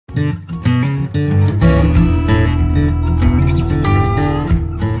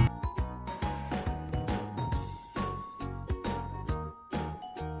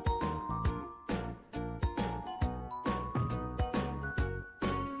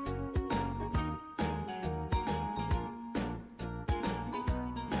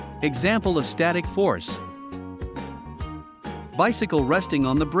Example of static force. Bicycle resting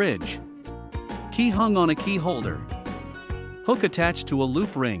on the bridge. Key hung on a key holder. Hook attached to a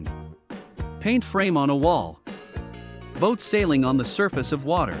loop ring. Paint frame on a wall. Boat sailing on the surface of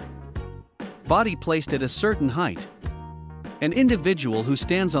water. Body placed at a certain height. An individual who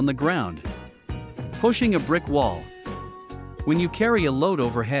stands on the ground. Pushing a brick wall. When you carry a load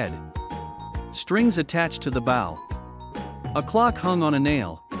overhead. Strings attached to the bow. A clock hung on a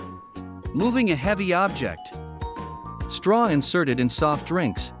nail. Moving a heavy object. Straw inserted in soft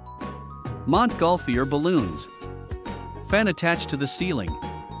drinks. Montgolfier balloons. Fan attached to the ceiling.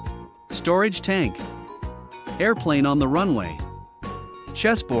 Storage tank. Airplane on the runway.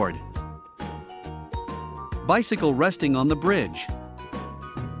 Chessboard. Bicycle resting on the bridge.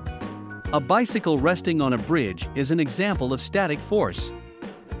 A bicycle resting on a bridge is an example of static force.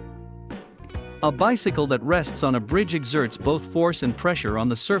 A bicycle that rests on a bridge exerts both force and pressure on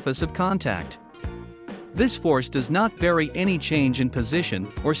the surface of contact. This force does not vary any change in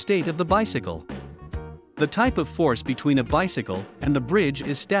position or state of the bicycle. The type of force between a bicycle and the bridge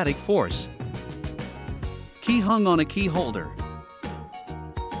is static force. Key hung on a key holder.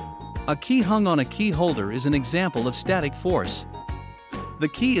 A key hung on a key holder is an example of static force. The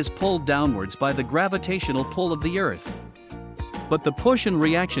key is pulled downwards by the gravitational pull of the earth. But the push and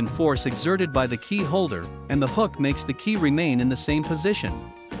reaction force exerted by the key holder and the hook makes the key remain in the same position.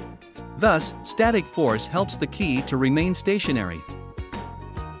 Thus, static force helps the key to remain stationary.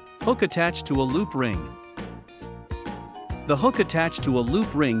 Hook attached to a loop ring. The hook attached to a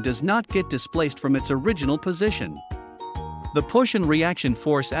loop ring does not get displaced from its original position. The push and reaction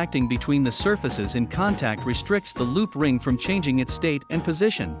force acting between the surfaces in contact restricts the loop ring from changing its state and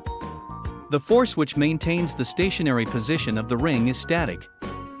position. The force which maintains the stationary position of the ring is static.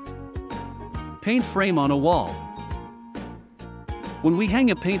 Paint frame on a wall. When we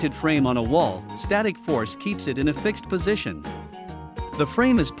hang a painted frame on a wall, static force keeps it in a fixed position. The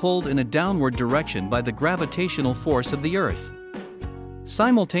frame is pulled in a downward direction by the gravitational force of the earth.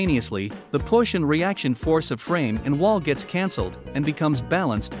 Simultaneously, the push and reaction force of frame and wall gets cancelled and becomes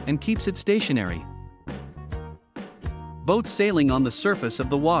balanced and keeps it stationary. Boat sailing on the surface of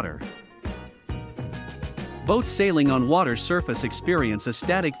the water. Boats sailing on water surface experience a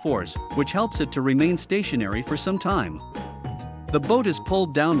static force, which helps it to remain stationary for some time. The boat is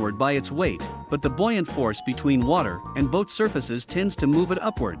pulled downward by its weight, but the buoyant force between water and boat surfaces tends to move it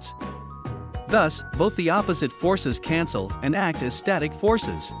upwards. Thus, both the opposite forces cancel and act as static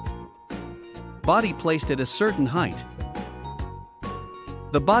forces. Body placed at a certain height.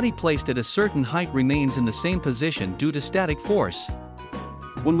 The body placed at a certain height remains in the same position due to static force.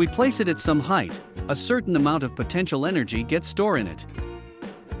 When we place it at some height, a certain amount of potential energy gets stored in it.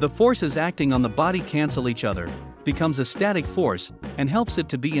 The forces acting on the body cancel each other, becomes a static force, and helps it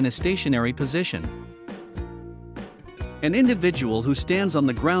to be in a stationary position. An individual who stands on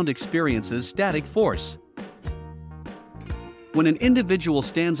the ground experiences static force. When an individual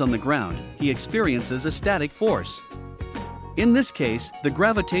stands on the ground, he experiences a static force. In this case, the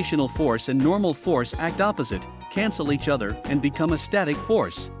gravitational force and normal force act opposite, cancel each other, and become a static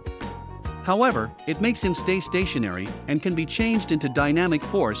force. However, it makes him stay stationary and can be changed into dynamic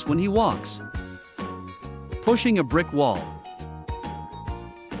force when he walks. Pushing a brick wall.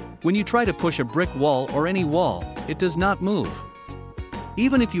 When you try to push a brick wall or any wall, it does not move.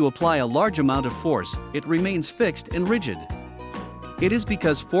 Even if you apply a large amount of force, it remains fixed and rigid. It is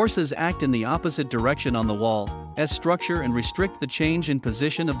because forces act in the opposite direction on the wall, as structure and restrict the change in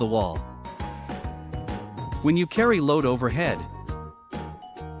position of the wall. When you carry load overhead.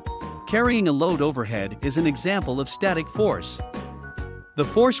 Carrying a load overhead is an example of static force. The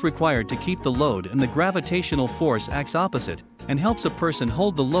force required to keep the load and the gravitational force acts opposite, and helps a person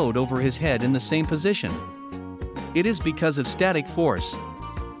hold the load over his head in the same position. It is because of static force.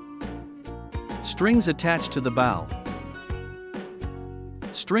 Strings attached to the bow.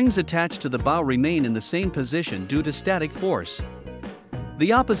 Strings attached to the bow remain in the same position due to static force.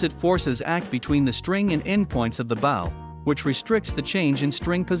 The opposite forces act between the string and endpoints of the bow, which restricts the change in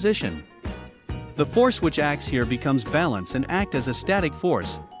string position. The force which acts here becomes balance and act as a static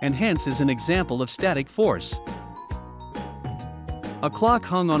force, and hence is an example of static force. A clock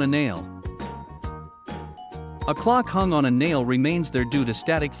hung on a nail. A clock hung on a nail remains there due to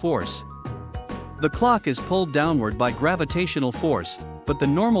static force. The clock is pulled downward by gravitational force, but the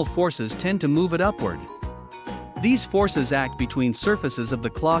normal forces tend to move it upward. These forces act between surfaces of the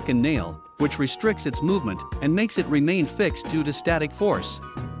clock and nail, which restricts its movement and makes it remain fixed due to static force.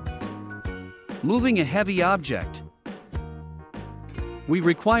 Moving a heavy object. We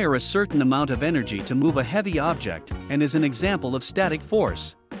require a certain amount of energy to move a heavy object, and is an example of static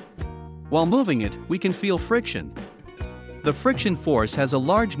force. While moving it, we can feel friction. The friction force has a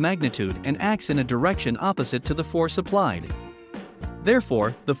large magnitude and acts in a direction opposite to the force applied.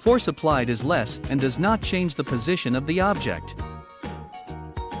 Therefore, the force applied is less and does not change the position of the object.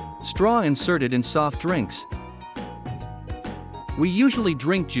 Straw inserted in soft drinks. We usually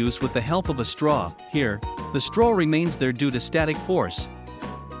drink juice with the help of a straw. Here, the straw remains there due to static force.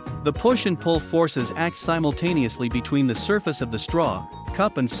 The push and pull forces act simultaneously between the surface of the straw,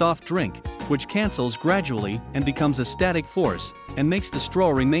 cup and soft drink, which cancels gradually and becomes a static force, and makes the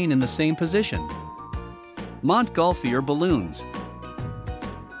straw remain in the same position. Montgolfier balloons.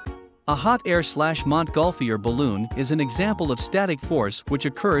 A hot air/Montgolfier balloon is an example of static force which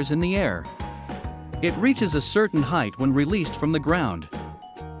occurs in the air. It reaches a certain height when released from the ground.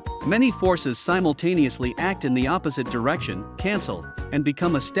 Many forces simultaneously act in the opposite direction, cancel, and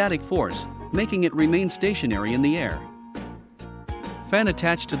become a static force, making it remain stationary in the air. Fan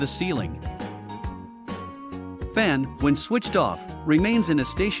attached to the ceiling. Fan, when switched off, remains in a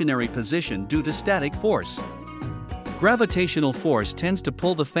stationary position due to static force. Gravitational force tends to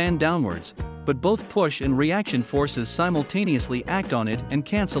pull the fan downwards, but both push and reaction forces simultaneously act on it and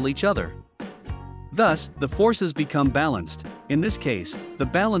cancel each other. Thus, the forces become balanced. In this case, the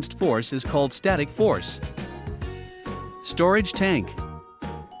balanced force is called static force. Storage tank.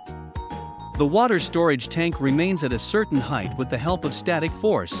 The water storage tank remains at a certain height with the help of static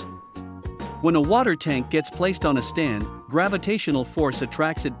force. When a water tank gets placed on a stand, gravitational force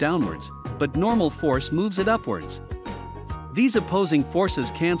attracts it downwards, but normal force moves it upwards. These opposing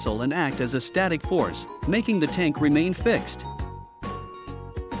forces cancel and act as a static force, making the tank remain fixed.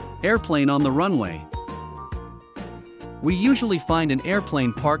 Airplane on the runway. We usually find an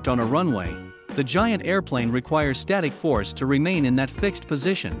airplane parked on a runway. The giant airplane requires static force to remain in that fixed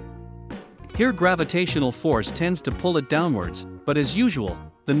position. Here gravitational force tends to pull it downwards, but as usual,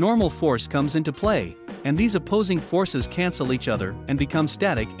 the normal force comes into play, and these opposing forces cancel each other and become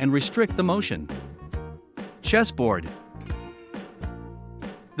static and restrict the motion. Chessboard.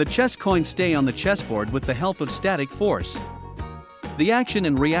 The chess coins stay on the chessboard with the help of static force. The action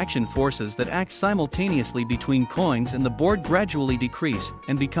and reaction forces that act simultaneously between coins and the board gradually decrease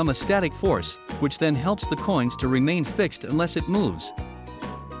and become a static force, which then helps the coins to remain fixed unless it moves.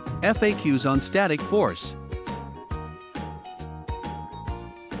 FAQs on static force.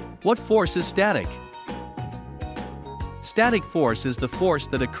 What force is static? Static force is the force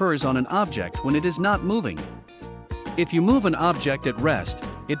that occurs on an object when it is not moving. If you move an object at rest,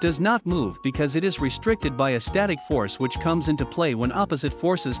 it does not move because it is restricted by a static force which comes into play when opposite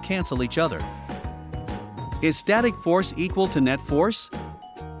forces cancel each other. Is static force equal to net force?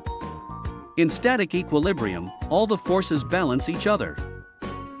 In static equilibrium, all the forces balance each other.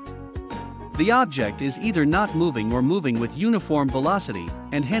 The object is either not moving or moving with uniform velocity,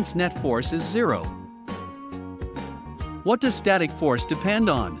 and hence net force is zero. What does static force depend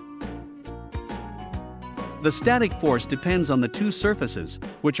on? The static force depends on the two surfaces,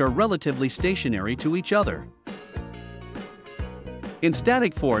 which are relatively stationary to each other. In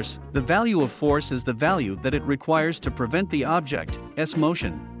static force, the value of force is the value that it requires to prevent the object's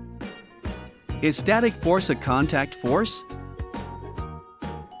motion. Is static force a contact force?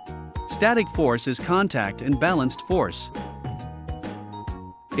 Static force is contact and balanced force.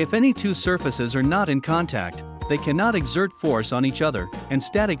 If any two surfaces are not in contact, they cannot exert force on each other, and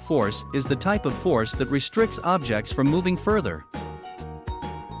static force is the type of force that restricts objects from moving further.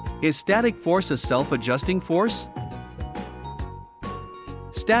 Is static force a self-adjusting force?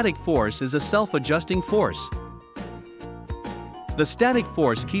 Static force is a self-adjusting force. The static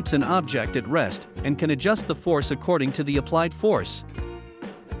force keeps an object at rest and can adjust the force according to the applied force.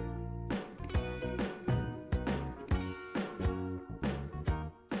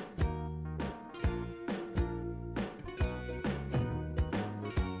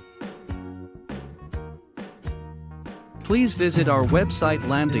 Please visit our website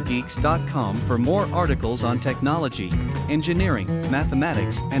lambdageeks.com for more articles on technology, engineering,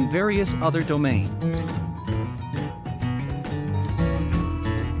 mathematics, and various other domains.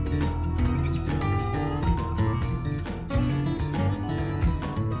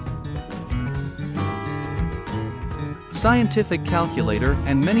 Scientific calculator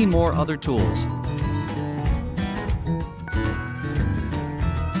and many more other tools.